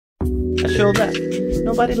A show that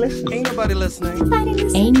nobody listens. Ain't nobody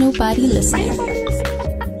listening. Ain't nobody listening.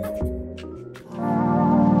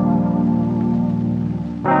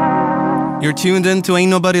 You're tuned in to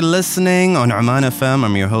Ain't Nobody Listening on Oman FM.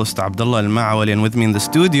 I'm your host, Abdullah Al-Ma'awali, and with me in the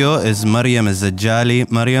studio is Maryam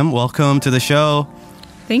Al-Zajjali. Maryam, welcome to the show.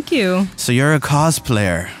 Thank you. So you're a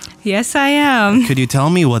cosplayer. Yes, I am. Could you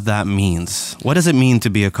tell me what that means? What does it mean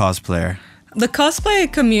to be a cosplayer? The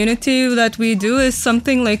cosplay community that we do is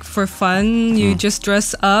something like for fun. You just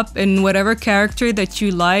dress up in whatever character that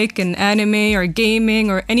you like in anime or gaming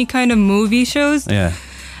or any kind of movie shows. Yeah.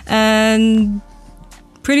 And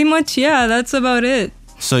pretty much, yeah, that's about it.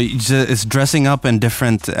 So it's dressing up in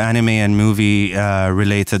different anime and movie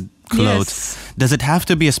related clothes. Yes. Does it have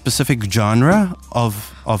to be a specific genre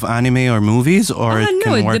of anime or movies, or it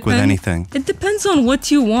can work with anything? It depends on what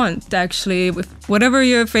you want, actually. Whatever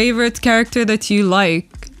your favorite character that you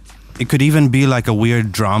like. It could even be like a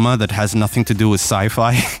weird drama that has nothing to do with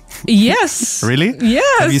sci-fi. Yes. Really?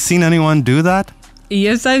 Yes. Have you seen anyone do that?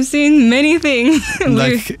 Yes, I've seen many things.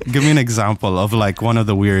 Like, give me an example of like one of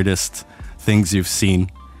the weirdest things you've seen.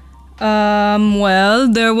 Well,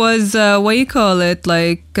 there was, what you call it,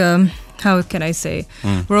 like, how can I say?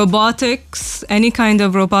 Robotics, any kind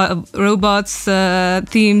of robots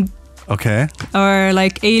themed. Okay. Or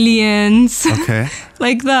like aliens. Okay.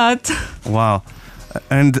 Like that. Wow.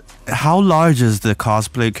 And how large is the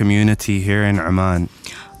cosplay community here in Oman?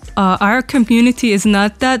 Our community is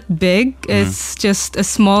not that big. It's just a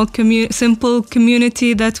small, simple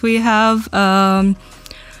community that we have.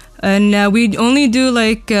 And we only do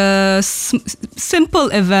like simple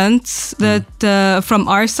events that from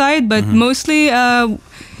our side, but mostly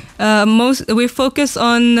we focus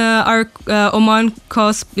on our Oman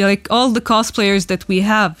like all the cosplayers that we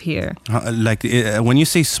have here. Like when you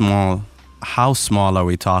say small, how small are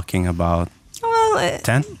we talking about? Well,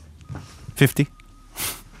 10? 50?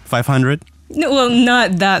 500? No, well,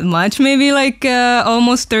 not that much. Maybe like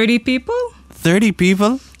almost 30 people. 30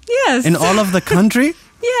 people? Yes. In all of the country?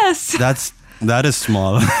 Yes. That is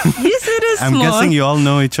small. Yes, it is I'm small. guessing you all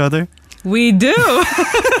know each other? We do.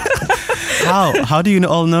 How do you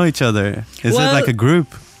all know each other? Is it like a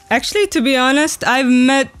group? Actually, to be honest, I've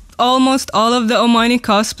met almost all of the Omani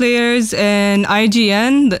cosplayers in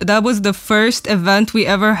IGN. That was the first event we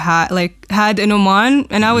ever had in Oman,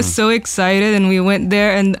 and I was so excited, and we went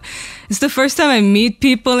there, and it's the first time I meet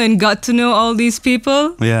people and got to know all these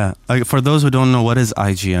people. Yeah. For those who don't know, what is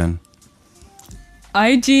IGN?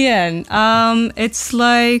 IGN, it's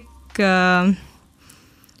like a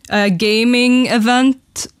gaming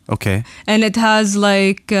event. Okay. And it has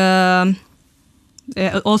like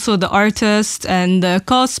also the artists and the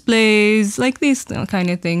cosplays, like these kind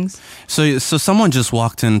of things. So someone just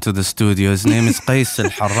walked into the studio. His name is Qais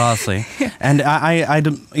Al-Harrasi. And I,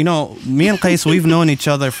 you know, me and Qais, we've known each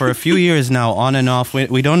other for a few years now, on and off.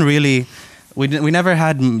 We don't really... We never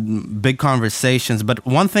had big conversations, but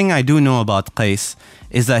one thing I do know about Qais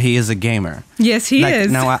is that he is a gamer. Yes, he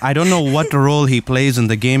is. Now, I don't know what role he plays in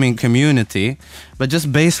the gaming community, but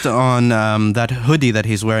just based on that hoodie that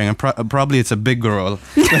he's wearing, probably it's a big role.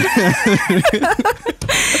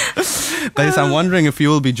 Qais, I'm wondering if you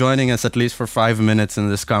will be joining us at least for 5 minutes in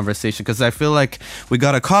this conversation, because I feel like we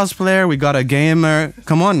got a cosplayer, we got a gamer.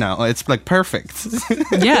 Come on now, it's like perfect.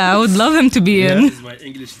 Yeah, I would love him to be in. My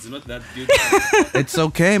English is not that good. It's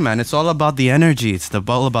okay, man. It's all about the energy. It's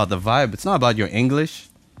all about the vibe. It's not about your English.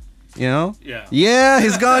 You know? Yeah. Yeah,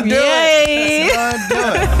 he's gonna do it. He's gonna do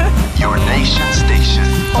it. Your nation station.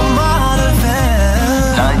 Oman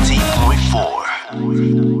FM 90.4.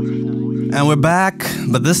 And we're back,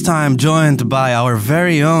 but this time joined by our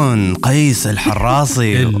very own Qais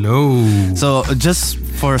Al-Harrasi. Hello. So just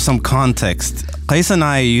for some context, Qais and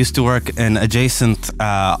I used to work in adjacent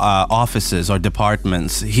offices or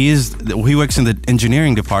departments. He works in the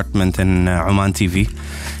engineering department in Oman TV,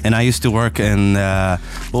 and I used to work in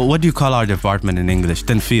what do you call our department in English?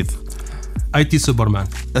 Tanfidh. IT Superman.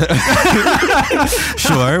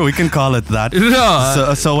 Sure, we can call it that.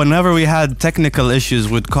 So whenever we had technical issues,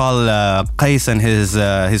 we'd call Qais and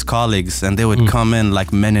his colleagues, and they would come in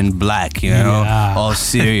like men in black, you know, all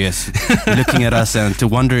serious, looking at us and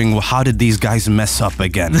wondering, well, how did these guys mess up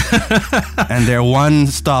again? And their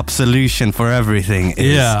one-stop solution for everything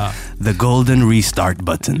is the golden restart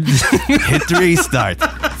button. Hit restart.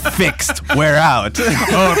 Fixed. We're out.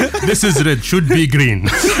 Oh, this is red. Should be green.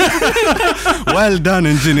 Well done,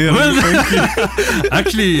 engineer. Thank you.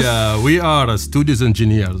 Actually, we are studios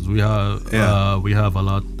engineers. We have a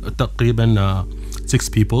lot, تقريبا 6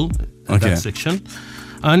 people in that section.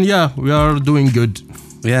 And yeah, we are doing good.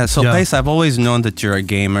 Yeah, so Qais, I've always known that you're a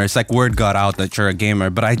gamer. It's like word got out that you're a gamer,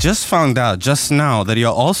 but I just found out just now that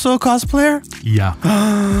you're also a cosplayer? Yeah.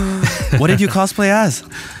 What did you cosplay as?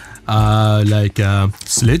 Like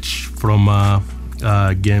Sledge from a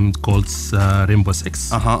game called Rainbow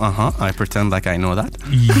Six. I pretend like I know that.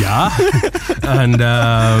 Yeah. And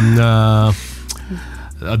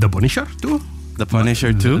the Punisher too. The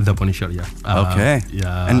Punisher too? The Punisher, yeah. Okay.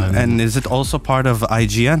 Yeah. And is it also part of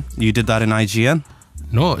IGN? You did that in IGN?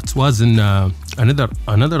 No, it was in another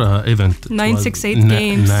event. 968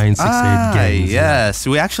 Games. 968 Games. Yes.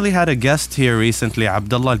 We actually had a guest here recently,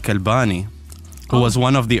 Abdullah Al-Kalbani, who was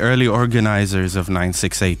one of the early organizers of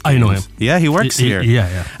 968 Games. I know him. Yeah, he works here.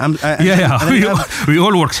 Yeah. We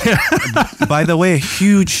all work here. By the way,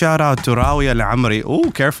 huge shout out to Rawiya Al-Amri.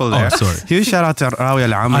 Oh, careful there. Oh, sorry. Huge shout out to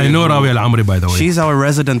Rawiya Al-Amri. I know Rawiya Al-Amri, by the way. She's our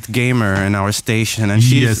resident gamer in our station, and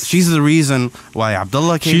she's the reason why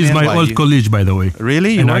Abdullah came in. She's my old colleague, by the way.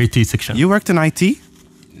 Really? In IT section. You worked in IT?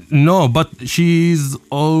 No, but she's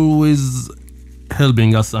always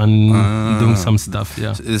helping us and doing some stuff.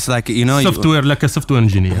 Yeah, it's like, you know, software, like a software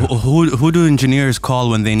engineer. Who do engineers call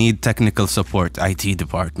when they need technical support? IT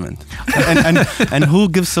department. and who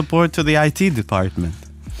gives support to the IT department?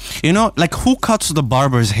 You know, like who cuts the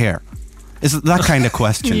barber's hair? Is that kind of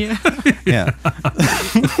question? Yeah.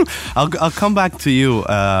 I'll come back to you.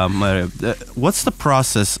 What's the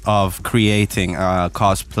process of creating a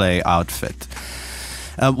cosplay outfit?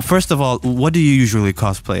 First of all, what do you usually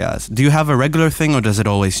cosplay as? Do you have a regular thing or does it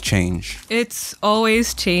always change? It's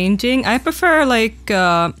always changing. I prefer like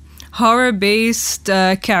horror-based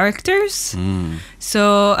characters.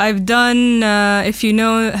 So I've done, if you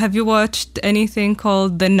know, have you watched anything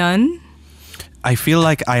called The Nun? I feel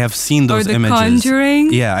like I have seen those images. Or The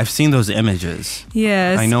Conjuring? Yeah, I've seen those images.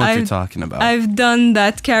 Yes. I know what you're talking about. I've done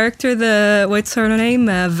that character, what's her name?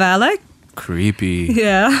 Valak. Creepy.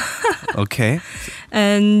 Yeah. Okay.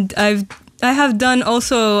 And I have done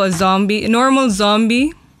also a normal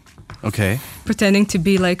zombie. Okay. Pretending to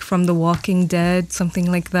be like from The Walking Dead, something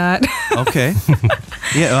like that. Okay.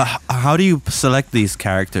 Yeah. How do you select these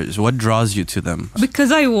characters? What draws you to them?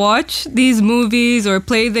 Because I watch these movies or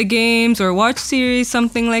play the games or watch series,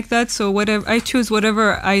 something like that. So I choose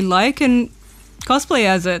whatever I like and cosplay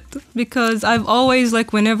as it, because I've always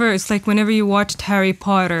whenever you watched Harry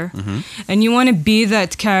Potter and you want to be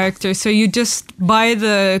that character, so you just buy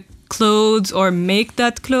the clothes or make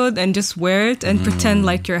that clothes and just wear it and pretend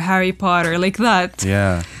like you're Harry Potter, like that.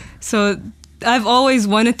 Yeah. So I've always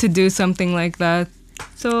wanted to do something like that,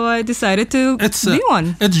 so I decided to be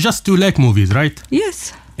one. It's just to like movies, right?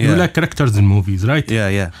 Yes. You like characters in movies, right?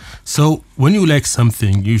 Yeah. So when you like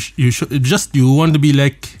something, you want to be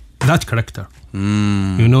like that character.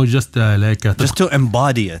 You know, just to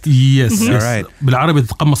embody it. Yes. All right. بالعربي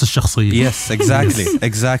تتقمص الشخصية. Yes,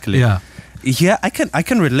 exactly. Yeah, I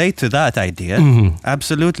can relate to that idea.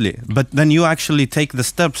 Absolutely. But then you actually take the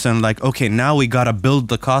steps and okay, now we gotta build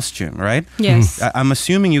the costume, right? Yes. I'm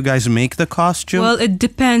assuming you guys make the costume. Well, it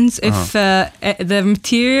depends if the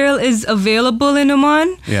material is available in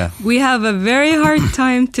Oman. Yeah. We have a very hard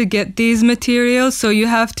time to get these materials, so you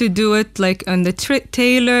have to do it on the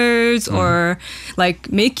tailors or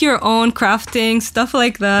make your own crafting, stuff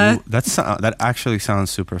like that. Ooh, that actually sounds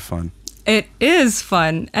super fun. It is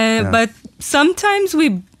fun, but sometimes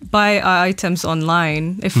we buy items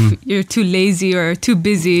online if you're too lazy or too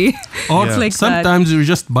busy. Or sometimes you're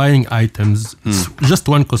just buying items, just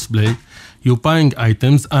one cosplay. You're buying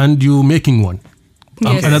items and you're making one.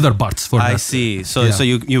 Yes. Another parts for that. I see. So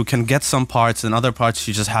you can get some parts and other parts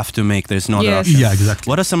you just have to make. There's no other option. Yeah, exactly.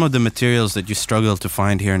 What are some of the materials that you struggle to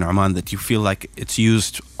find here in Oman that you feel like it's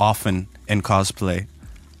used often in cosplay?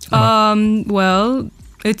 Well,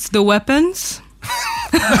 it's the weapons.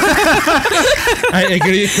 I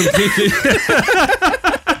agree completely.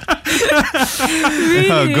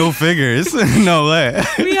 Really? Oh, go figures. No way.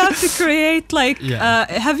 We have to create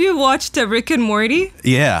have you watched Rick and Morty?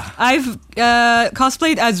 Yeah. I've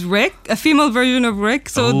cosplayed as Rick, a female version of Rick.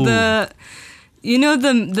 So the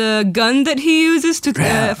gun that he uses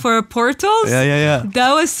for portals? Yeah.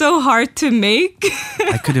 That was so hard to make.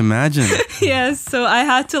 I could imagine. Yes, so I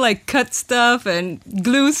had to cut stuff and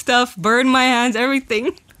glue stuff, burn my hands,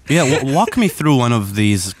 everything. Yeah, walk me through one of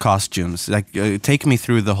these costumes. Take me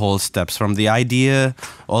through the whole steps from the idea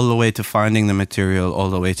all the way to finding the material, all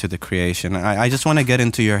the way to the creation. I just want to get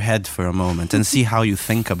into your head for a moment and see how you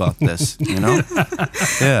think about this, you know?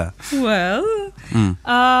 Yeah. Well,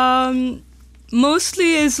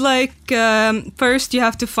 mostly is first you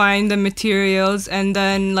have to find the materials, and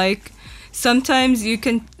then sometimes you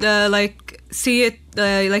can see it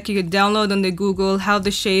you could download on the Google how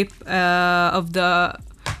the shape of the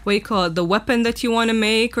what you call it, the weapon that you want to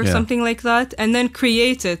make or something like that, and then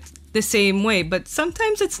create it the same way. But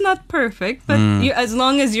sometimes it's not perfect, but as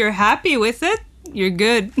long as you're happy with it, you're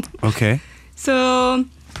good. Okay. So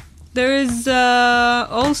there is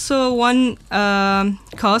also one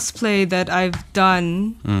cosplay that I've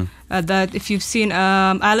done that if you've seen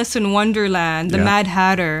Alice in Wonderland, the Mad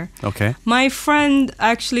Hatter. Okay. My friend,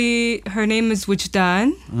 actually, her name is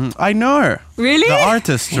Wujdan. I know her. Really? The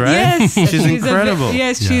artist, right? Yes. She's incredible.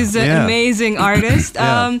 She's an amazing artist.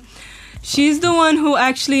 She's the one who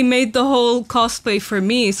actually made the whole cosplay for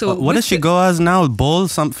me. So what does she go as now? Bowl?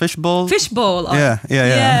 Some fish bowl? Fish bowl. Yeah.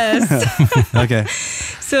 Yes. Okay.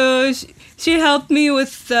 So she helped me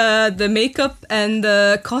with the makeup and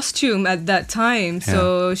the costume at that time.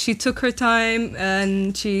 So she took her time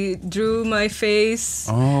and she drew my face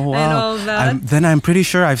and all that. Then I'm pretty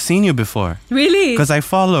sure I've seen you before. Really? Because I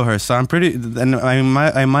follow her, so I'm pretty. And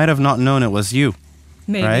I might have not known it was you.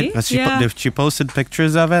 Maybe. Right? 'Cause she posted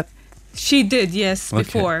pictures of it. She did, yes,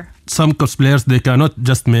 before. Some cosplayers, they cannot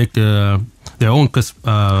just make their own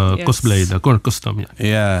cosplay, the costume.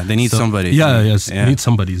 Yeah, they need somebody. Need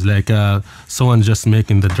somebody. It's like someone just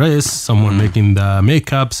making the dress, someone making the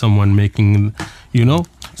makeup, someone making,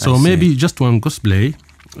 So maybe just one cosplay,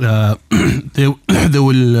 they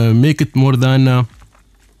will make it more than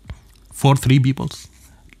 3 people.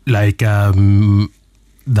 Like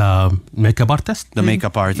the makeup artist. The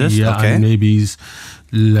makeup artist, yeah, okay. And maybe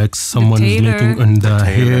like someone is making on the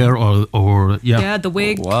hair or the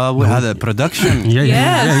wig. Wow, we had a production.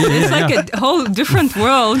 It's like a whole different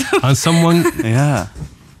world. And someone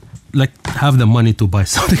like have the money to buy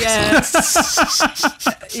something. Yes.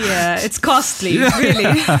 It's costly,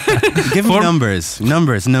 really. Give me numbers.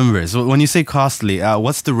 When you say costly,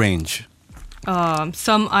 what's the range?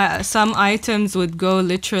 Some items would go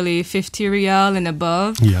literally 50 riyal and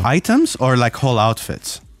above. Yeah. Items or like whole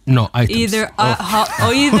outfits? No, items. Either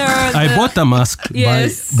I bought a mask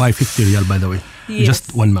by 50 riyal, by the way. Yes.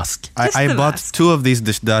 Just one mask. I bought 2 of these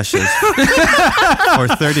dishes for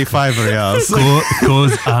 35 riyals.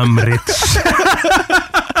 Because I'm rich.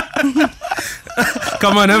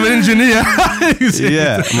 Come on, I'm an engineer.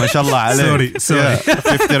 Mashallah alayk. Sorry.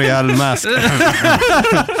 50 riyal mask.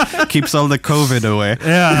 Keeps all the COVID away.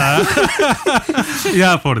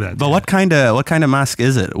 Yeah, for that. But what kind of mask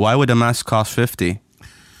is it? Why would a mask cost 50?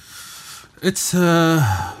 It's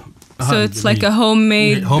so it's like a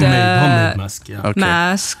homemade mask, Okay.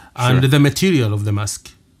 mask. And the material of the mask,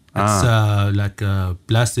 it's like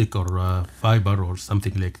plastic or fiber or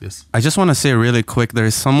something like this. I just want to say really quick, there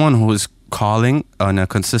is someone who is calling on a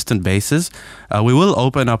consistent basis. We will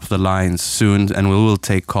open up the lines soon and we will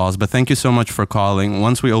take calls, but thank you so much for calling.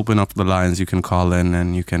 Once we open up the lines, you can call in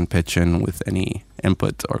and you can pitch in with any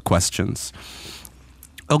input or questions.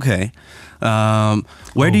 Okay.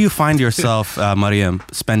 Where do you find yourself, Mariam,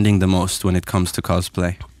 spending the most when it comes to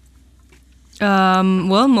cosplay?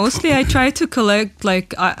 Well, mostly I try to collect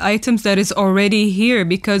like items that is already here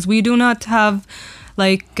because we do not have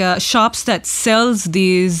like shops that sells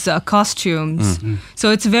these costumes. So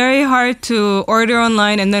it's very hard to order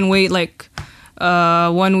online and then wait like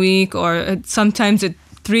 1 week or sometimes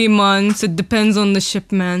 3 months. It depends on the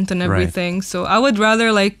shipment and everything. Right. So I would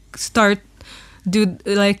rather like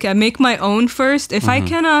make my own first. If I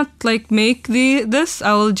cannot like make this,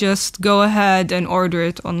 I will just go ahead and order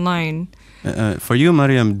it online. For you,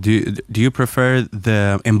 Mariam, do you prefer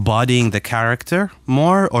the embodying the character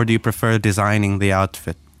more, or do you prefer designing the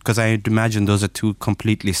outfit? Because I imagine those are 2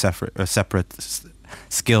 completely separate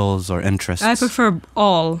skills or interests. I prefer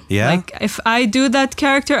all. Yeah. Like if I do that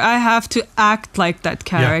character, I have to act like that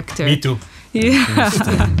character. Yeah, me too. Yeah.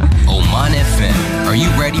 Oman FM. Are you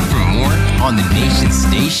ready for more on the nation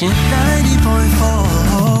station? 90.4.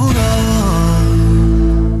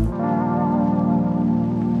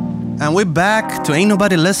 And we're back to Ain't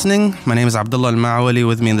Nobody Listening. My name is Abdullah Al-Ma'wali.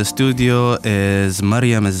 With me in the studio is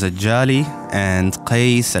Mariam Al-Zajjali and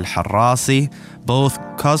Qais Al-Harrasi, both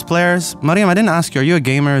cosplayers. Mariam, I didn't ask you, are you a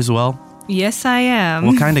gamer as well? Yes, I am.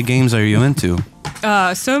 What kind of games are you into?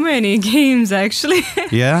 So many games actually.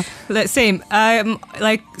 Yeah? Same. I'm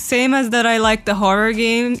like same as that. I like the horror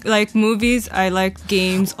game, like movies. I like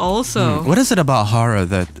games also. What is it about horror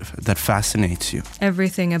that fascinates you?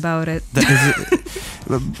 Everything about it.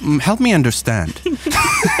 Help me understand.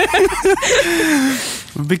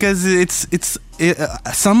 Because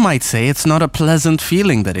some might say it's not a pleasant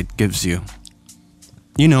feeling that it gives you.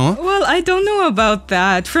 You know? Well, I don't know about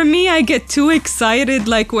that. For me, I get too excited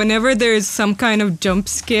like whenever there's some kind of jump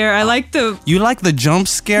scare. You like the jump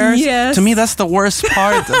scares? Yes. To me, that's the worst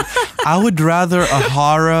part. I would rather a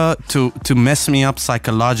horror to mess me up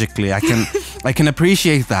psychologically. I can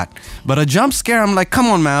appreciate that. But a jump scare, I'm like, come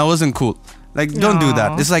on, man, I wasn't cool. Like, don't do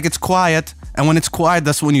that. It's like, it's quiet. And when it's quiet,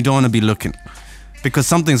 that's when you don't want to be looking. Because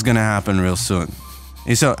something's going to happen real soon.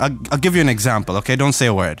 So I'll give you an example, okay? Don't say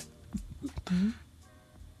a word.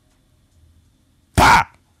 Pa!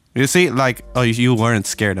 You see, like, oh, you weren't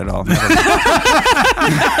scared at all.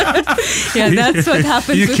 Yeah, that's what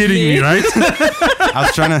happens. You're kidding me, right? I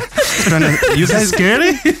was trying to. You guys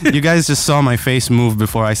scary? You guys just saw my face move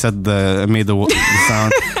before I made the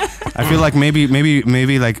sound. I feel like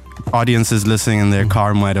maybe like audiences listening in their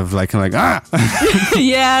car might have like ah.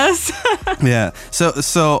 Yes. Yeah.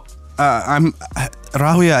 So I'm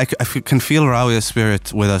Rawiya. I can feel Rawiya's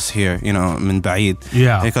spirit with us here, min ba'id.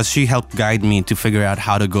 Yeah. Because she helped guide me to figure out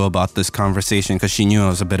how to go about this conversation because she knew I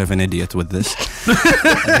was a bit of an idiot with this.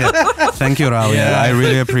 Yeah. Thank you, Rawiya. Yeah. I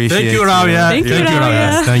really appreciate it. Thank you, Rawiya. Thank you,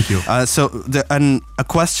 Rawiya. Thank you. So a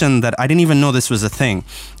question that I didn't even know this was a thing.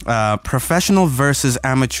 Professional versus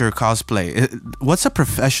amateur cosplay. What's a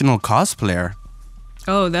professional cosplayer?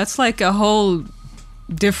 Oh, that's like a whole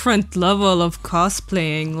different level of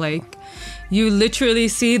cosplaying. Like, you literally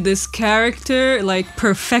see this character like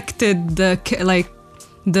perfected the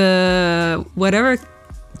whatever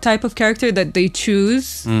type of character that they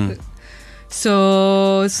choose.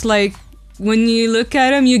 So it's like when you look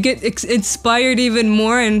at them, you get inspired even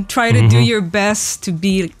more and try to do your best to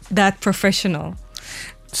be that professional.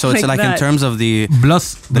 So it's like in terms of the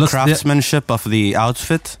craftsmanship of the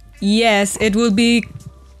outfit? Yes, it will be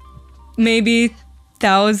maybe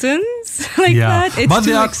thousands that. It's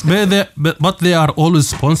but they are always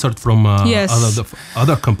sponsored from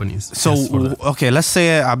other companies. So okay, let's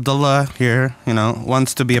say Abdullah here,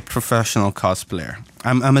 wants to be a professional cosplayer.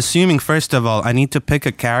 I'm assuming first of all I need to pick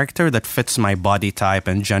a character that fits my body type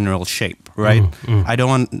and general shape, right? I don't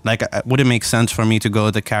want would it make sense for me to go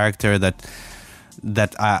with a character that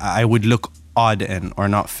I would look odd in or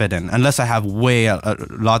not fit in unless I have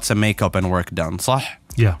lots of makeup and work done. صح?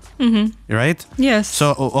 Yeah. Right? Yes.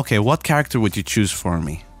 So, okay, what character would you choose for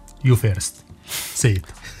me? You first. Say it.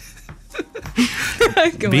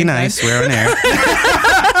 Be nice, we're on air.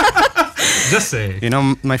 Just say it.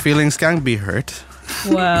 My feelings can't be hurt.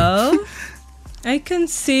 Well, I can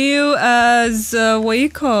see you as, what do you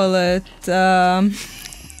call it? Sorry.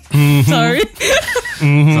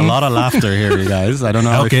 There's a lot of laughter here, you guys. I don't know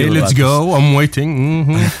how Okay, let's go. I'm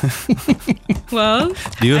waiting. Well,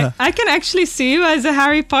 I can actually see you as a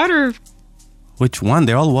Harry Potter. Which one?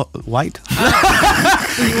 They're all white?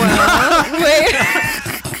 Well, wait.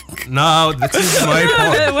 No, this is my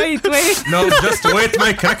point. Wait. No, just wait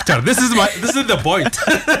my character. This is the point.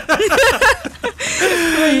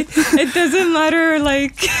 Wait, it doesn't matter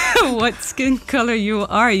what skin color you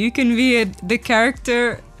are. You can be the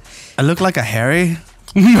character. I look like a Harry?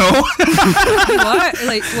 No. What?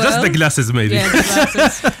 Just the glasses, maybe. Yeah, the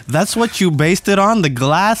glasses. That's what you based it on? The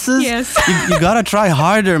glasses? Yes. You gotta try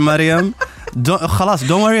harder, Mariam.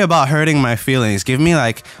 Don't worry about hurting my feelings. Give me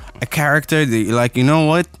a character that you know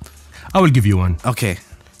what? I will give you one. Okay.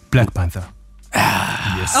 Black Panther.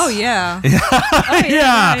 Yes. Oh yeah.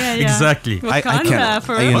 Yeah. Exactly. Wakanda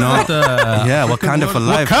for Wakanda for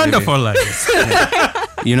life. Wakanda for life.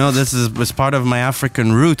 This is part of my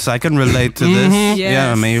African roots. I can relate to this. Yes.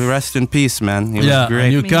 Yeah, may you rest in peace, man. It was great.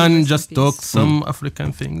 And you can just talk some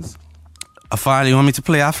African things. Afal, you want me to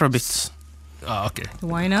play Afrobeats? Oh, okay.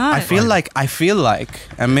 Why not? I feel like,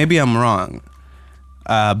 and maybe I'm wrong,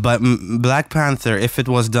 but Black Panther, if it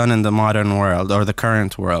was done in the modern world or the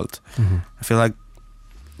current world, I feel like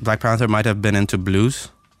Black Panther might have been into blues.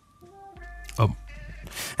 Oh.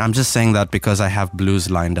 I'm just saying that because I have blues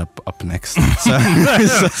lined up next. So,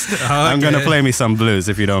 I'm going to play me some blues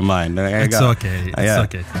if you don't mind. It's okay.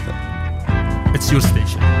 It's your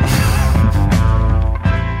station.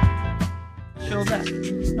 Show that.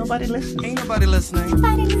 Nobody listening. Ain't nobody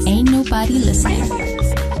listening. Ain't nobody listening.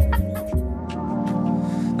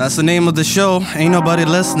 That's the name of the show. Ain't nobody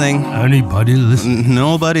listening. Anybody listening?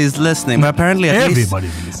 Nobody's listening. But apparently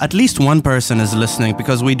at least one person is listening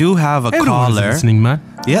because we do have a caller. Is listening, man.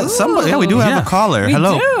 Yeah, we do have a caller.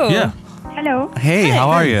 Hello. Do. Yeah. Hello. Hey, how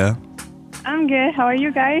are you? I'm good. How are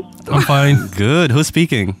you guys? I'm fine. Good. Who's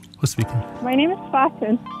speaking? Who's speaking? My name is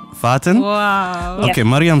Fatin. Fatin? Wow. Okay,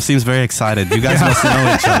 Mariam seems very excited. You guys must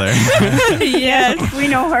know each other. Yes, we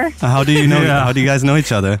know her. How do you know? How do you guys know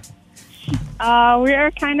each other? We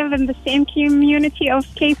are kind of in the same community of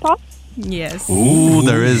K-pop. Yes. Ooh,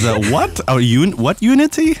 there is a what? What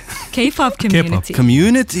unity? K-pop community.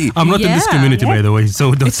 Community. I'm not in this Yeah. community, by the way,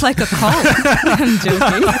 so don't. It's like a cult. I'm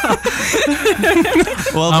joking.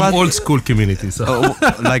 Well, I'm old school community, so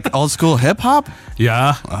like old school hip hop.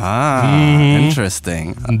 yeah.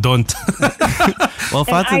 Interesting. Don't. Well,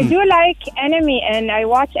 And I Fatin, do like anime, and I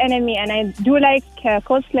watch anime, and I do like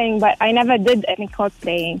cosplaying, but I never did any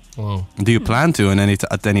cosplaying. Wow. do you plan to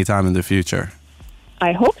at any time in the future?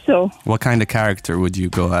 I hope so. What kind of character would you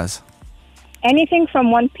go as? Anything from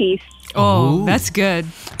One Piece. Oh, that's good.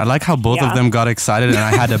 I like how both of Yeah. them got excited and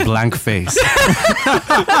I had a blank face.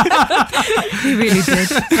 He really did.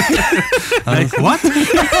 Like what?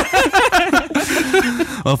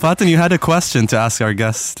 Well, Fatin, you had a question to ask our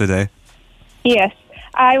guests today. Yes.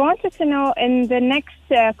 I wanted to know, in the next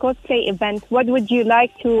cosplay event, what would you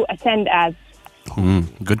like to attend as?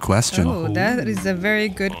 Good question. Oh, that is a very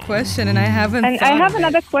good question, and I haven't. And I thought have of it.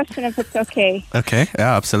 another question, if it's okay. Okay,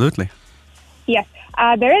 yeah, absolutely. Yes.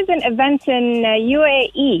 There is an event in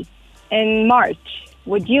UAE in March.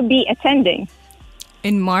 Would you be attending?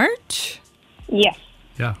 In March. Yes.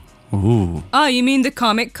 Yeah. Ooh. Oh, you mean the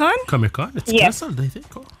Comic Con? Comic Con. It's Yes. canceled, I think.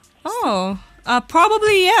 Oh,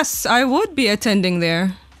 probably yes. I would be attending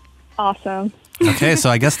there. Awesome. Okay, so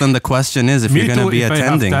I guess then the question is, if Me you're going to too, be if I have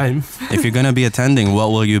attending, time. if you're going to be attending, what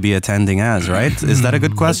will you be attending as, right? Is that a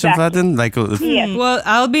good question, Exactly. Fatin? Like, Yes. Well,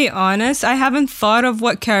 I'll be honest. I haven't thought of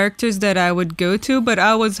what characters that I would go to, but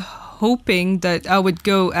I was hoping that I would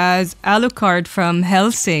go as Alucard from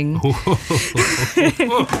Helsing.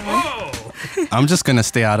 I'm just going to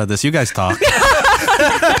stay out of this. You guys talk.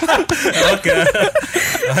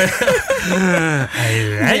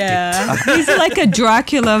 Yeah, he's like a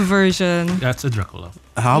Dracula version. That's a Dracula.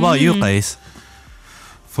 How about you, Qais?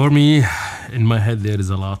 For me, in my head there is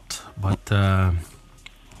a lot, but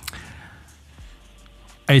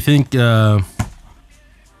I think I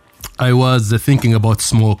was thinking about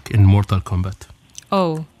Smoke in Mortal Kombat.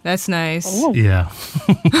 Oh, that's nice. Oh, Yeah,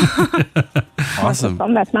 Awesome.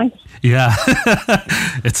 that's nice. yeah,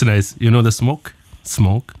 it's nice. You know the Smoke?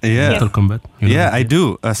 Smoke. Yeah. Mortal Kombat. You know Yeah, that? I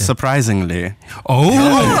do. Surprisingly. Oh,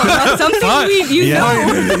 That's something you know.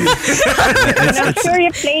 And I'm sure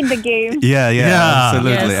you played the game. Yeah, Yeah.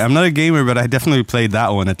 absolutely. Yes. I'm not a gamer, but I definitely played that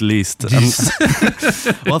one at least.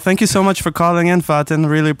 Well, thank you so much for calling in, Fatin.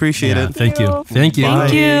 Really appreciate yeah, it. thank you. Thank you.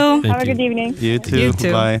 Thank you. Thank Have a you. good evening. You too. You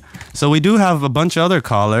too. Bye. So we do have a bunch of other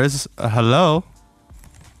callers. Hello.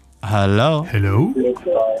 Hello. Hello.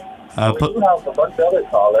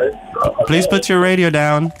 Please put your radio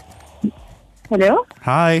down. Hello?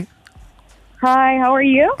 Hi. Hi, how are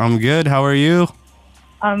you? I'm good. How are you?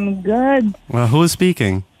 I'm good. Well, who's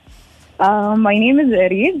speaking? My name is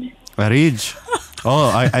Erid. Arij. Oh,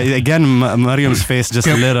 I again, Mariam's face just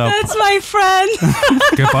lit up. That's my friend.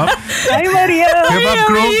 Give up. Hi, Maria. Give up,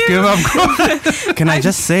 group. Give up, group. Can I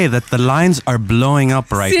just say that the lines are blowing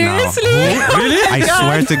up right Seriously? now? Really? I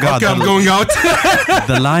swear to God, Okay, I'm going out.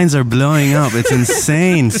 the lines are blowing up. It's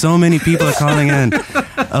insane. So many people are calling in.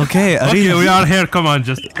 Okay, Okay, we Arij, are here. Come on,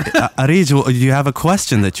 just. Arij, do you have a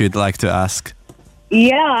question that you'd like to ask?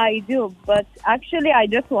 Yeah, I do. But actually, I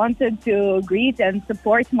just wanted to greet and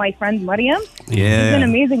support my friend Mariam. She's an Yeah.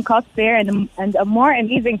 amazing cosplayer and a more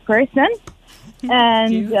amazing person.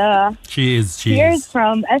 And She is. cheers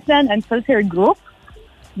from SN and Filter Group,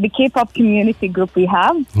 the K-pop community group we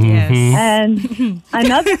have. Yes. And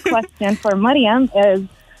another question for Mariam is,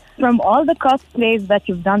 from all the cosplays that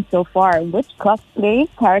you've done so far, which cosplay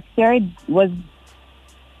character was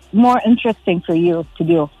more interesting for you to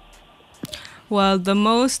do? Well, the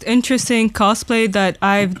most interesting cosplay that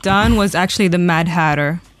I've done was actually the Mad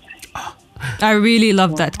Hatter. I really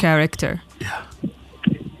love that character.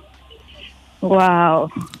 Wow,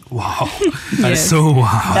 Wow. Yes. That's so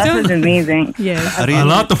wow. that was amazing. Yes. A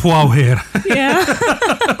lot of wow here. Yeah.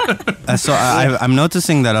 So I'm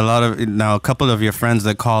noticing that a couple of your friends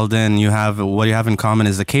that called in, what you have in common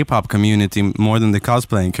is the K-pop community more than the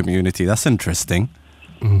cosplaying community. That's interesting.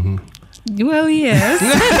 Well, yes.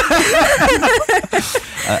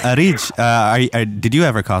 Arij, did you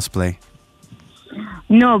ever cosplay?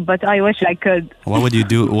 No, but I wish I could. What would you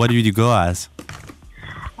do? What would you go as?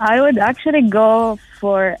 I would actually go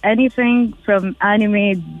for anything from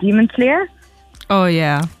anime Demon Slayer. Oh,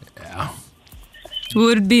 yeah.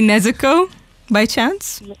 Would it be Nezuko by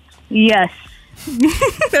chance? Yes.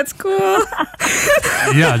 That's cool.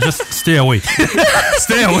 Yeah, just stay away.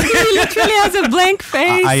 Stay away. He literally has a blank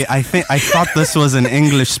face. I thought this was an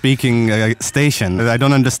English-speaking station. I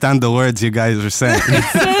don't understand the words you guys are saying.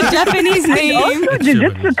 It's a Japanese name. Also,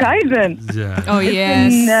 Jujutsu Kaisen. Yeah. Oh,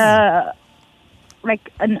 yes. In,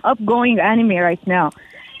 like an upgoing anime right now.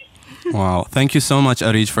 Wow. Thank you so much,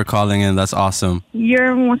 Arij, for calling in. That's awesome.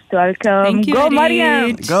 You're most welcome. Thank you, Go, Arij.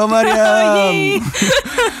 Mariam. Go, Mariam!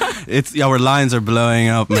 Our lines are blowing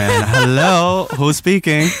up, man. Hello. Who's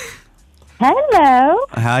speaking? Hello.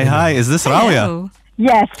 Hi. Is this Rawia? Hello.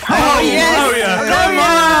 Yes. Oh, yes! Come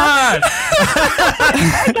on!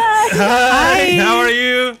 Hi! How are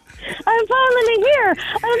you? I'm finally here.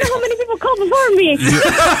 I don't know how many people called before me.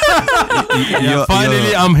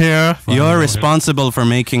 Finally, I'm here. You're responsible for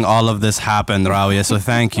making all of this happen, Rawia, so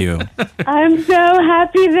thank you. I'm so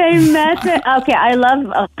happy they met. Okay, I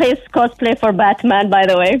love Pace cosplay for Batman, by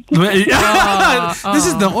the way. This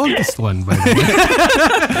is the oldest one, by the way.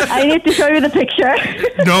 I need to show you the picture.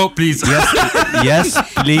 No, please. Yes,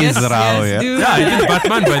 please, Rawia. do Yeah, I did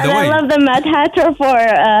Batman, by the And I way. love the Mad Hatter for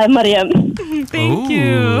Mariam. Thank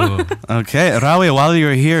you. Okay, Rawia, while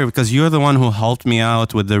you're here, because you're the one who helped me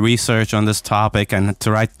out with the research on this topic and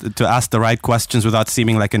to ask the right questions without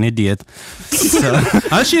seeming like an idiot. So,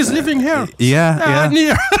 And she's living here. yeah.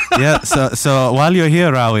 Near. Yeah, so while you're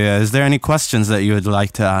here, Rawia, is there any questions that you would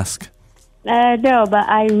like to ask? No, but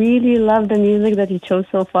I really love the music that you chose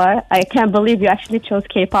so far. I can't believe you actually chose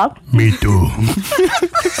K-pop. Me too.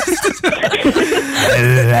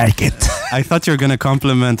 I like it. I thought you were going to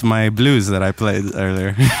compliment my blues that I played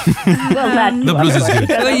earlier. Well, that's The blues is good.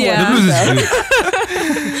 Oh, yeah. The blues is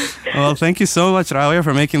good. Well, thank you so much, Rawia,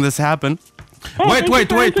 for making this happen. Wait.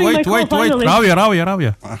 Rawia.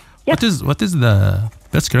 What is the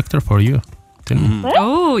best character for you? Tell me.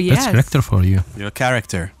 Oh, yes. Best character for you. Your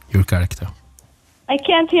character. Your character. I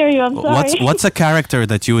can't hear you. I'm sorry. What's a character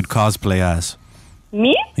that you would cosplay as?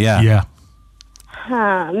 Me? Yeah.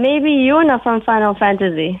 Maybe Yuna from Final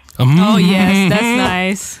Fantasy. Oh, yes. That's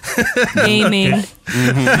nice. Gaming.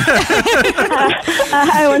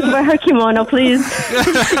 I want to wear her kimono, please.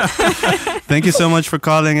 Thank you so much for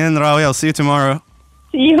calling in, Rawia. I'll see you tomorrow.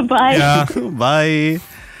 See you. Bye. Yeah. Bye.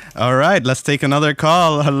 All right, let's take another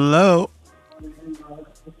call. Hello.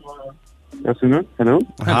 Afternoon. Hello.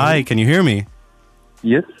 Hi, can you hear me?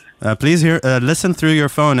 Yes. Please listen through your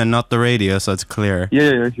phone and not the radio so it's clear.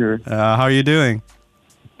 Yeah, sure. How are you doing?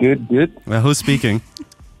 Good. Who's speaking?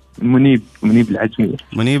 Munib Al-Ajmi.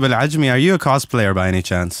 Munib Al-Ajmi, are you a cosplayer by any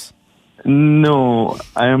chance? No,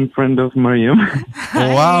 I am friend of Mariam.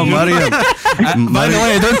 Oh, wow, Mariam. By the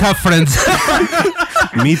way, I don't have friends.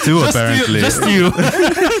 Me too, apparently. Just you.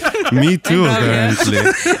 Me too, apparently.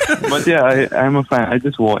 But yeah, I'm a fan. I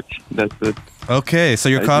just watch. That's it. Okay, so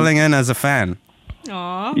you're calling in as a fan.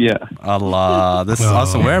 Aw. Yeah. Allah, this is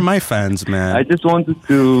awesome. Where are my fans, man? I just wanted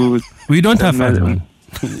to... We don't have friends, man.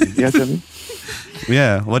 Yeah, tell me.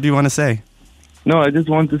 Yeah, what do you want to say? No, I just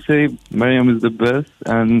want to say Mariam is the best,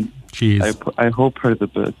 and She is. I hope her the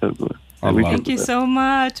best as well. Allah. Thank you so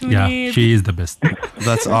much, Yeah, Munib. she is the best.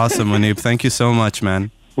 That's awesome, Munib. Thank you so much,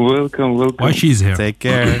 man. Welcome. Why she's here? Take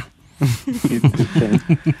care.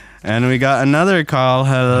 And we got another call.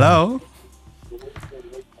 Hello.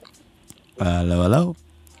 Hello.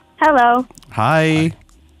 Hello. Hi.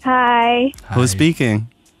 Hi. Who's speaking?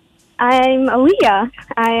 I'm Aliyah.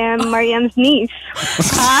 I am Mariam's niece.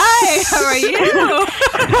 Hi, how are you?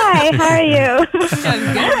 Hi, how are you?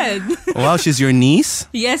 I'm good. Wow, she's your niece?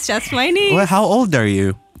 Yes, that's my niece. Well, how old are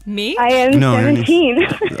you? Me? I am No, your niece. 17.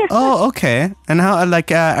 Oh, okay. And how, are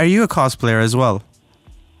you a cosplayer as well?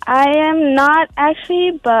 I am not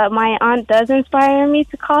actually, but my aunt does inspire me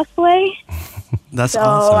to cosplay. That's So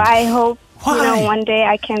awesome. I hope, Why? one day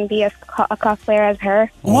I can be a cosplayer as her.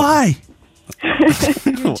 Why?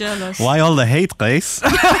 You're jealous. Why all the hate, Qais?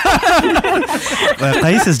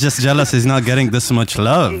 Qais is just jealous he's not getting this much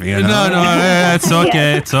love, you know? No, it's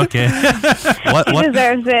okay. It's okay. He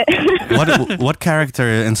deserves it. What character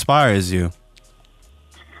inspires you?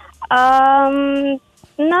 I'm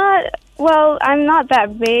not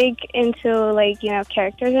that big into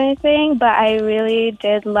characters or anything, but I really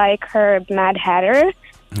did like her Mad Hatter.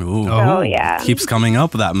 Ooh. So yeah. Keeps coming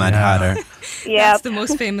up, that Mad Hatter. Yeah. That's the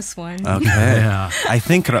most famous one. Okay. Yeah. I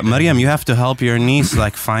think, Mariam, you have to help your niece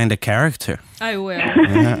find a character. I will.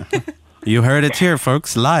 Yeah. You heard it here,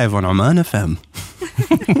 folks, live on Oman FM.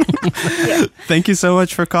 Thank you so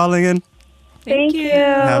much for calling in. Thank you.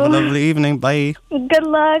 Have a lovely evening. Bye. Good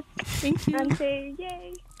luck. Thank you. Auntie.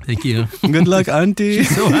 Yay. Thank you. Good luck, Auntie.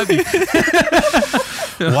 So happy.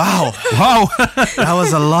 Wow. That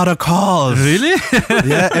was a lot of calls. Really?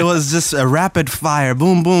 Yeah, it was just a rapid fire.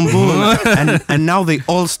 Boom, boom, boom. and now they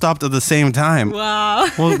all stopped at the same time. Wow.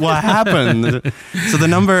 Well, what happened? So the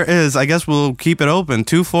number is, I guess we'll keep it open,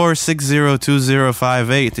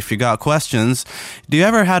 24602058 if you got questions. Do you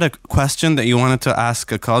ever had a question that you wanted to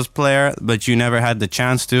ask a cosplayer, but you never had the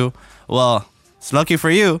chance to? Well, It's lucky for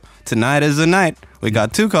you. Tonight is the night. We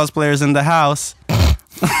got 2 cosplayers in the house.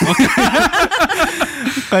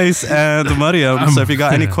 Qais and Mariam. So if you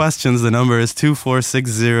got any questions, the number is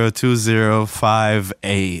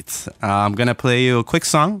 24602058. I'm going to play you a quick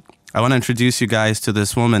song. I want to introduce you guys to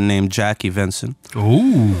this woman named Jackie Vincent.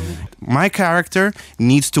 Ooh. My character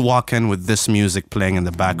needs to walk in with this music playing in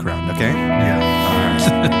the background, okay? Yeah. All right.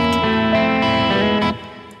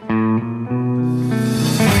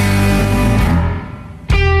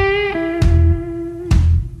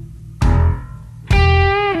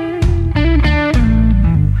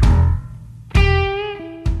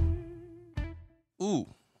 Ooh,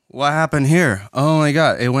 what happened here? Oh my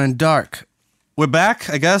God, it went dark. We're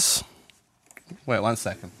back, I guess. Wait 1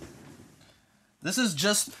 second. This is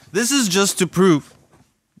just to prove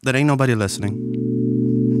that ain't nobody listening.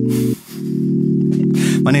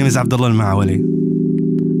 My name is Abdullah Al-Ma'awali.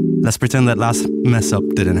 Let's pretend that last mess up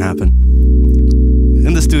didn't happen.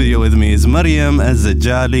 In the studio with me is Mariam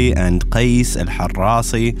Al-Zajali and Qais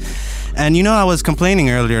Al-Harrasi. And you know, I was complaining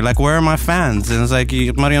earlier, like, where are my fans? And it's like,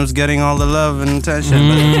 Mariam's getting all the love and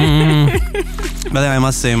attention. But then I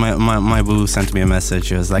must say, my boo sent me a message.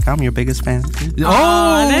 She was like, I'm your biggest fan.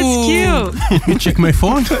 Oh, that's cute. You check my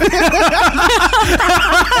phone?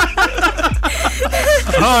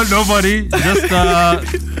 Oh, nobody. Just,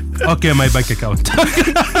 okay, my bank account.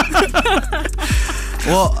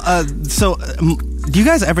 Well, do you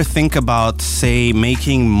guys ever think about, say,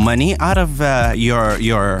 making money out of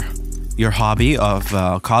your hobby of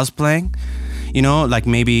cosplaying? You know, like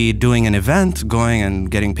maybe doing an event, going and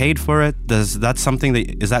getting paid for it. Is that something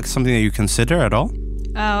that you consider at all?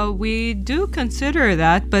 We do consider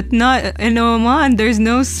that, but not in Oman. There's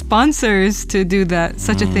no sponsors to do that,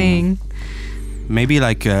 such a thing. Maybe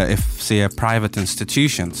like if, say, a private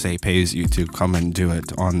institution, say, pays you to come and do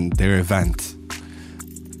it on their event.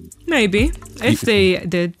 Maybe, if they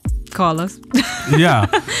did call us. Yeah,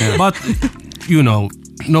 but, you know,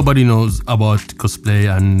 nobody knows about cosplay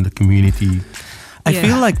and the community. I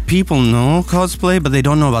feel like people know cosplay, but they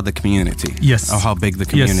don't know about the community. Yes. Or how big the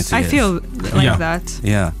community is. I feel like that.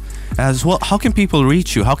 Yeah. As well, how can people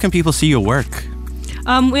reach you? How can people see your work?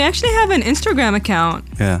 We actually have an Instagram account.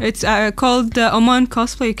 Yeah. It's called the Oman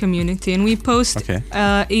Cosplay Community, and we post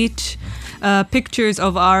each pictures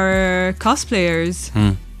of our cosplayers.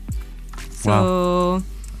 So... Wow.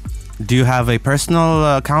 Do you have a personal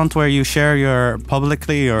account where you share your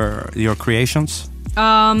creations?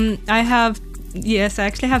 Yes, I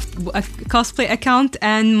actually have a cosplay account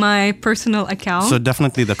and my personal account. So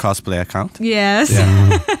definitely the cosplay account. Yes.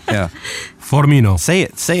 Yeah. Yeah. For me, no. Say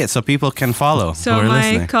it so people can follow. So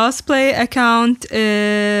my cosplay account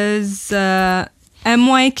is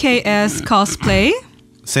MYKS Cosplay.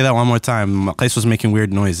 Say that one more time. Qais was making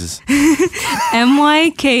weird noises.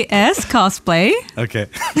 MYKS Cosplay. Okay.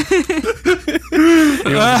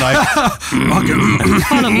 He was like,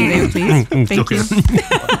 follow me there, please. Thank you.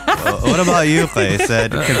 What about you, Qais?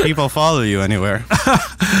 Can people follow you anywhere?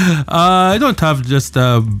 I don't have just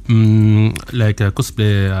like a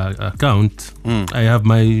cosplay account. I have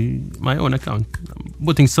my own account. I'm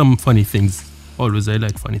putting some funny things. Always I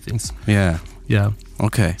like funny things. Yeah. Yeah.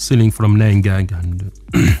 Okay. Selling from 9gag and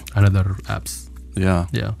another apps. Yeah.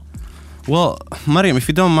 Yeah. Well, Mariam, if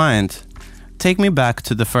you don't mind, take me back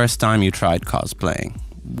to the first time you tried cosplaying.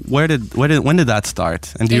 When did that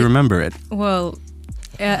start? And do you remember it? Well,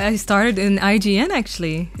 I started in IGN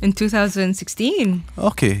actually in 2016.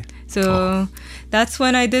 Okay. So that's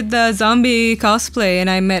when I did the zombie cosplay, and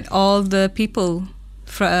I met all the people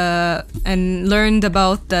and learned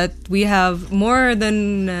about that we have more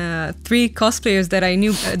than 3 cosplayers that I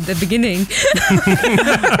knew at the beginning.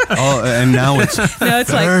 Oh, and now it's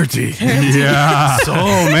 30. Like 30. Yeah, so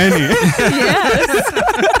many. Yes.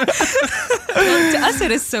 Well, to us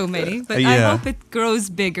it is so many, but I hope it grows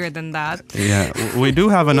bigger than that. Yeah, we do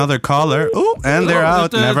have another caller. Oh, and they're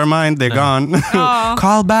out. Never mind, they're gone.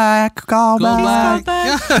 Call back. Come back.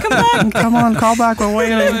 Come on, call back. We're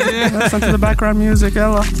waiting. Listen to the background music,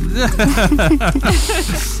 Ella.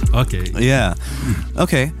 Okay. Yeah.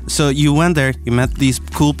 Okay. So you went there, you met these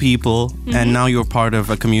cool people, and now you're part of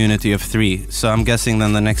a community of 3. So I'm guessing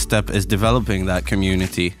then the next step is developing that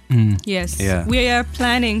community. Yes. Yeah. We are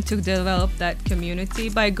planning to develop that community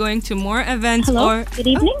by going to more events. Hello. Good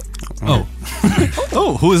evening. Oh.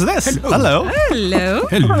 Oh, who is this? Hello. Hello.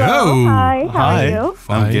 Hello. Hi. How are you?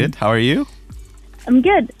 I'm good. How are you? I'm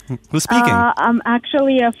good. Who's speaking? I'm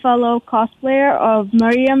actually a fellow cosplayer of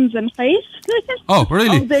Mariam's and Qais. Oh,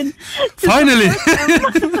 really? Finally.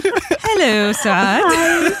 Hello, Saad.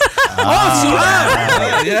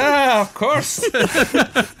 Yeah, of course.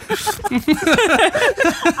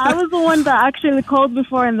 I was the one that actually called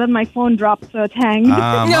before, and then my phone dropped, so it hangs.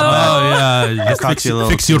 Oh yeah, just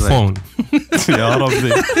fix your phone.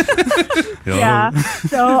 Yeah.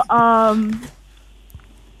 So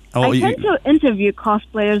I tend to interview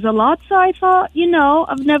cosplayers a lot, so I thought,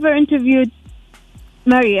 I've never interviewed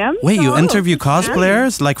Mariam. Wait, so you interview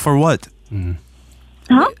cosplayers? Like for what?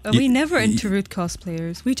 Huh? We never interviewed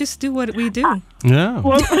cosplayers. We just do what we do. Yeah.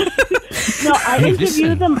 Well, no, I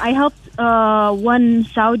interviewed them. I helped one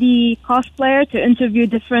Saudi cosplayer to interview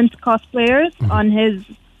different cosplayers on his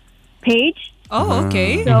page. Oh,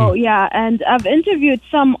 okay. So, yeah, and I've interviewed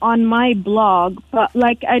some on my blog, but,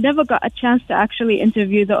 I never got a chance to actually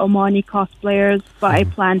interview the Omani cosplayers, but I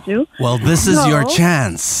plan to. Well, this is your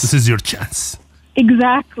chance. This is your chance.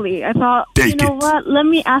 Exactly. I thought, what? Let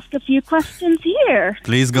me ask a few questions here.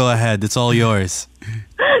 Please go ahead. It's all yours.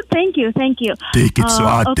 Thank you. Take it,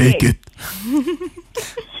 Suad. Okay. Take it.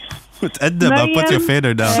 I'll put your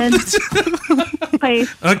fader down. Okay.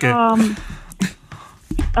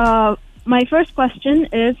 My first question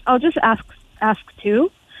is, I'll just ask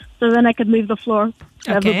two, so then I could leave the floor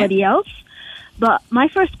to everybody else. But my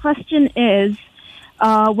first question is,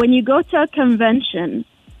 when you go to a convention,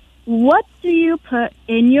 what do you put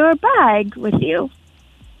in your bag with you?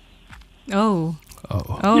 Oh.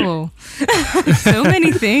 So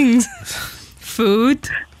many things. Food.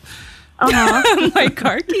 My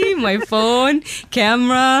car key, my phone,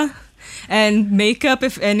 camera, and makeup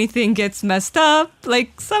if anything gets messed up.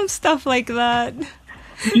 Some stuff like that.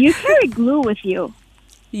 Do you carry glue with you?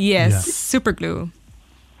 Yes, super glue.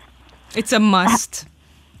 It's a must.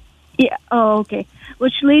 Yeah. Oh, okay.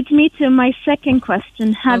 Which leads me to my second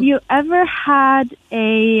question. Have you ever had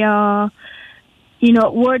a,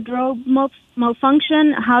 wardrobe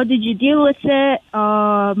malfunction? How did you deal with it?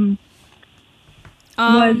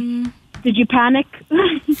 Did you panic?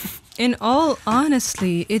 In all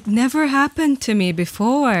honesty, it never happened to me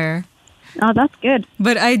before. Oh, that's good.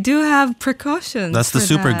 But I do have precautions. That's the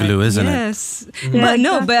super glue, isn't it? Yes.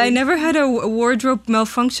 Yeah, but I never had a wardrobe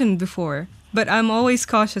malfunction before. But I'm always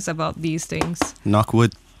cautious about these things. Knock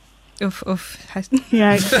wood. Yeah,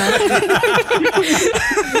 exactly.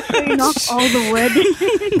 So you knock all the wood.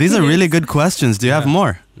 These are really good questions. Do you have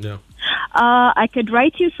more? Yeah. I could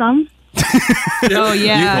write you some. Oh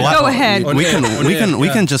yeah, go ahead. We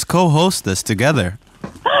can just co-host this together.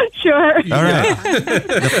 Sure. All right.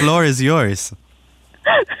 The floor is yours.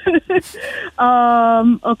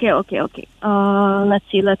 Okay.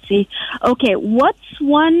 Let's see. Okay, what's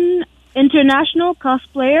one international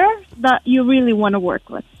cosplayer that you really want to work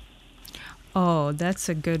with? Oh, that's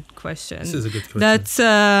a good question. This is a good question. That's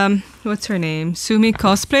what's her name? Sumi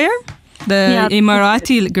cosplayer, the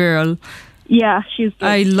Emirati girl. Yeah, she's good.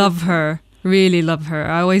 I love her. Really love her.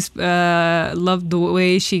 I always love the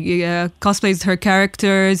way she cosplays her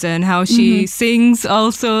characters and how she sings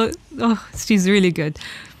also. Oh, she's really good.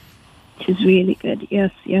 She's really good.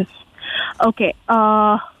 Yes. Okay,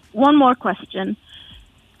 one more question.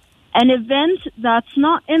 An event that's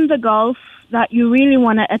not in the Gulf that you really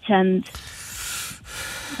want to attend?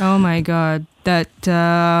 Oh my God. That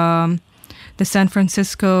the San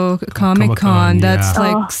Francisco Comic-Con. That's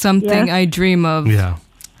something I dream of. Yeah.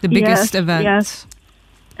 The biggest event. Yes.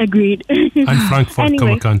 Agreed. And Frankfurt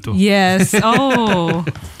Comic-Con too. Yes. Oh.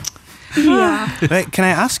 Yeah. Wait, can I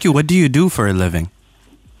ask you, what do you do for a living?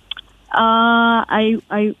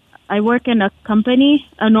 I work in a company,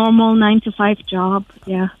 a normal 9-to-5 job.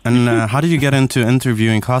 Yeah. And how did you get into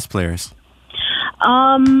interviewing cosplayers?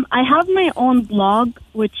 I have my own blog,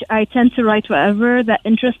 which I tend to write whatever that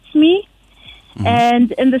interests me.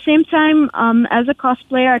 And in the same time, as a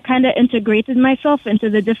cosplayer, I kind of integrated myself into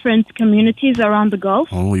the different communities around the Gulf.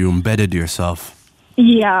 Oh, you embedded yourself.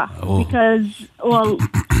 Yeah, because,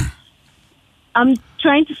 I'm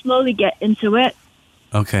trying to slowly get into it.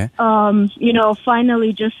 Okay.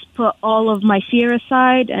 Finally just put all of my fear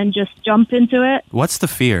aside and just jump into it. What's the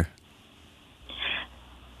fear?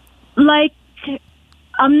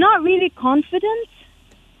 I'm not really confident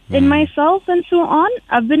in myself and so on.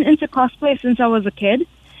 I've been into cosplay since I was a kid,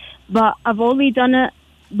 but I've only done it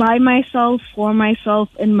by myself, for myself,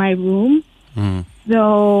 in my room.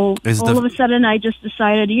 So all of a sudden I just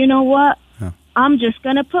decided, you know what? I'm just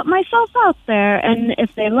going to put myself out there. And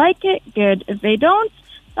if they like it, good. If they don't,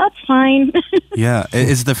 that's fine. Yeah.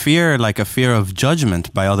 Is the fear like a fear of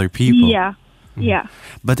judgment by other people? Yeah. Yeah.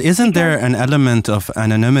 But isn't there an element of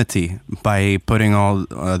anonymity by putting all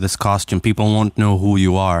this costume? People won't know who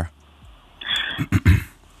you are.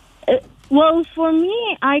 Well, for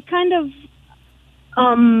me, I kind of,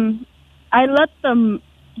 I let them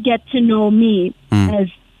get to know me as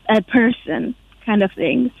a person. kind of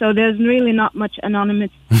thing. So there's really not much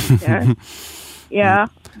anonymity there. Yeah,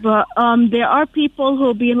 but there are people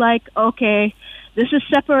who'll be like, okay, this is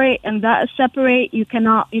separate and that is separate. You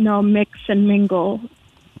cannot, mix and mingle.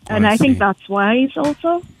 And I think that's wise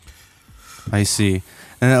also. I see.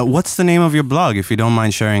 What's the name of your blog, if you don't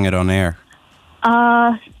mind sharing it on air?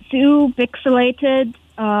 Sue Pixelated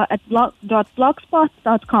at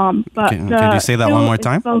blogspot.com. But Can you say that one more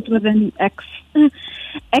time? Spelled with an X.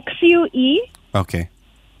 XUE. Okay.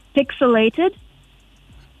 Pixelated.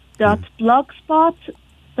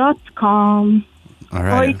 .blogspot.com. All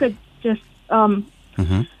right. Or you could just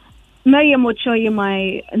Miriam would show you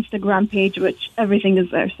my Instagram page, which everything is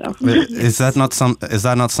there. So is that not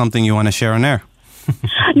something you want to share on air?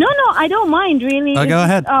 No, I don't mind really. Oh, go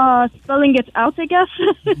ahead. Spelling it out, I guess.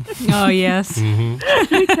 Oh yes.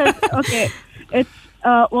 Because, okay, it's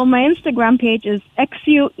my Instagram page is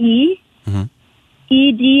XUE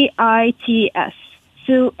EDITS.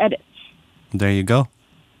 Sue Edits. There you go.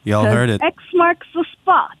 Y'all heard it. X marks the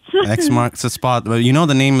spot. X marks the spot. Well, you know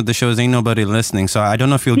the name of the show is Ain't Nobody Listening, so I don't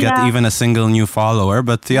know if you'll get even a single new follower,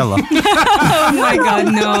 but yalla. Oh my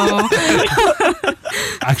God, no.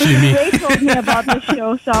 Actually, me. Ray told me about the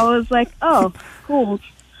show, so I was like, oh, cool.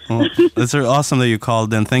 Well, it's awesome that you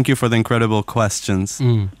called in. Thank you for the incredible questions.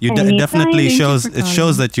 Anytime. Definitely shows. Thank you for It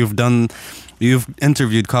shows that you've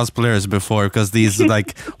interviewed cosplayers before, because these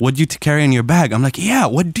like, what do you carry in your bag? I'm like, yeah,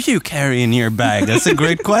 what do you carry in your bag? That's a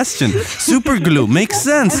great question. Super glue makes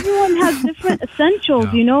sense. Everyone has different essentials,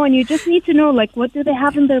 and you just need to know, like, what do they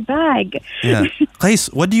have in their bag? Yeah. Qais,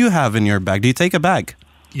 what do you have in your bag? Do you take a bag?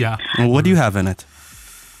 Yeah. And what do you have in it?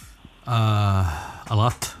 A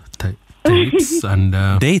lot. Tapes and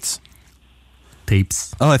Dates. tapes.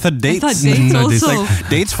 Oh, I thought dates. I thought dates No, dates, also.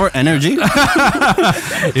 Dates for energy.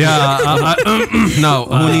 Yeah. No.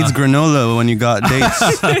 Who needs granola when you got dates?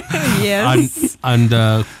 Yes. And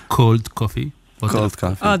cold coffee. Cold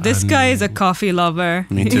coffee. Oh, this guy is a coffee lover.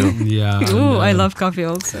 Me too. Yeah. Ooh, I love coffee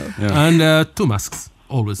also. Yeah. And 2 masks.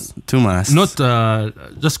 Always. 2 masks. Not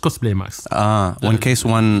just cosplay masks. One case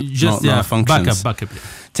one Just malfunctions. backup.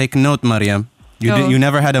 Take note, Mariam. You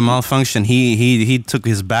never had a malfunction. He took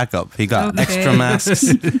his backup. He got extra masks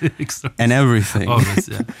Extra. and everything. Always,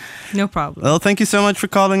 yeah. No problem. Well, thank you so much for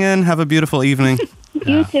calling in. Have a beautiful evening.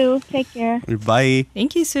 You too. Take care. Bye.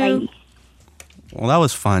 Thank you, Sue. Bye. Well, that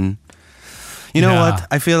was fun. You know what?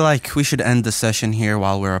 I feel like we should end the session here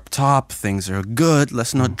while we're up top. Things are good.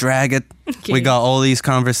 Let's not drag it. Okay. We got all these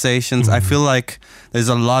conversations. I feel like there's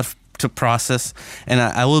a lot to process, and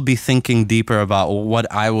I will be thinking deeper about what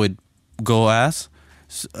I would go as.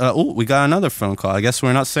 We got another phone call. I guess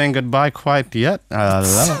we're not saying goodbye quite yet.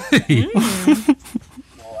 Hello.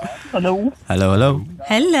 Hello. Hello.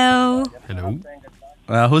 Hello. Hello.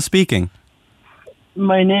 Who's speaking?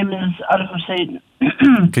 My name is Al Hussein.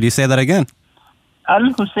 Could you say that again?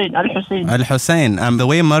 Al Hussein. Al Hussein. Al Hussein. The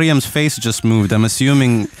way Mariam's face just moved, I'm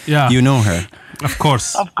assuming you know her. Of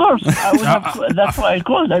course. Of course. I would have, that's why I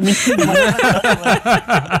called. I mean,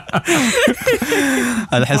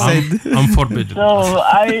 Al Hussein. I'm forbidden. so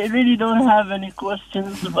I really don't have any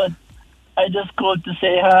questions, but I just called to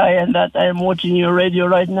say hi and that I am watching your radio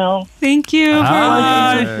right now. Thank you.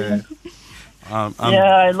 Yeah,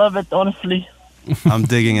 I love it, honestly. I'm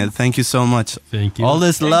digging it. Thank you so much. Thank you. All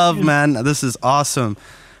this love, man. This is awesome.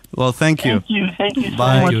 Well, thank you. Thank you so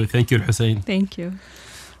Bye. much. Thank you, Hussein. Thank you.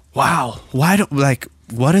 Wow. What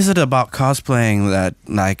is it about cosplaying that,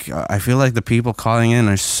 I feel like the people calling in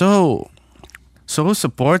are so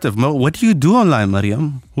supportive. What do you do online,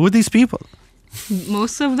 Mariam? Who are these people?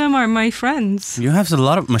 Most of them are my friends. You have a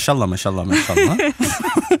lot of, mashallah.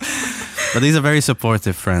 But these are very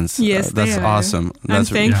supportive friends. Yes, that's they are. awesome. I'm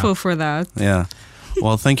thankful for that. Yeah.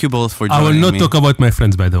 Well, thank you both for I joining me. will not talk about my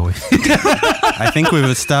friends, by the way. I think we've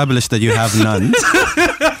established that you have none.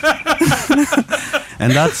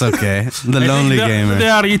 And that's okay. The lonely gamer. They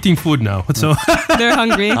are eating food now. So They're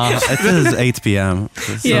hungry. It is 8 p.m.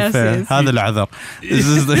 So Yes, fair. yes. هذا العذر. This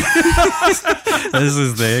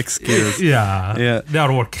is the excuse. yeah, they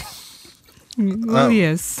are working. Well,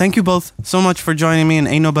 yes. Thank you both so much for joining me, and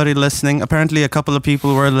Ain't Nobody Listening. Apparently a couple of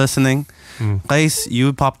people were listening. Qais,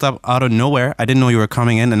 you popped up out of nowhere. I didn't know you were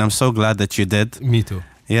coming in, and I'm so glad that you did. Me too.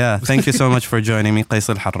 Yeah, thank you so much for joining me, Qais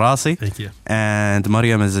Al-Harrasi. Thank you. And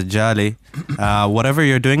Mariam Al-Zajjali. Whatever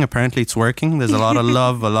you're doing, apparently it's working. There's a lot of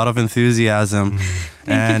love, a lot of enthusiasm.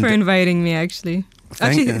 Thank you for inviting me, actually.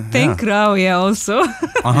 Thank Rawia also.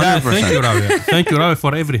 100%. Thank you, Rawia. Thank you, Rawia,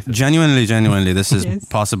 for everything. Genuinely, this is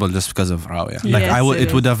possible just because of Rawia. Like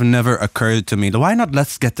it would have never occurred to me. Why not?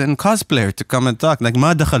 Let's get in cosplayer to come and talk. Like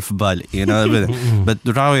ما دخل في بالي, you know. But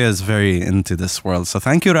Rawia is very into this world. So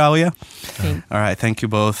thank you, Rawia. All right, thank you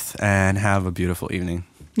both, and have a beautiful evening.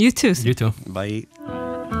 You too. You too. Bye.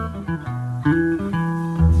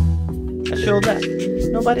 A show that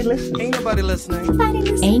nobody listening. Ain't nobody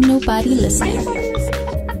listening. Ain't nobody listening.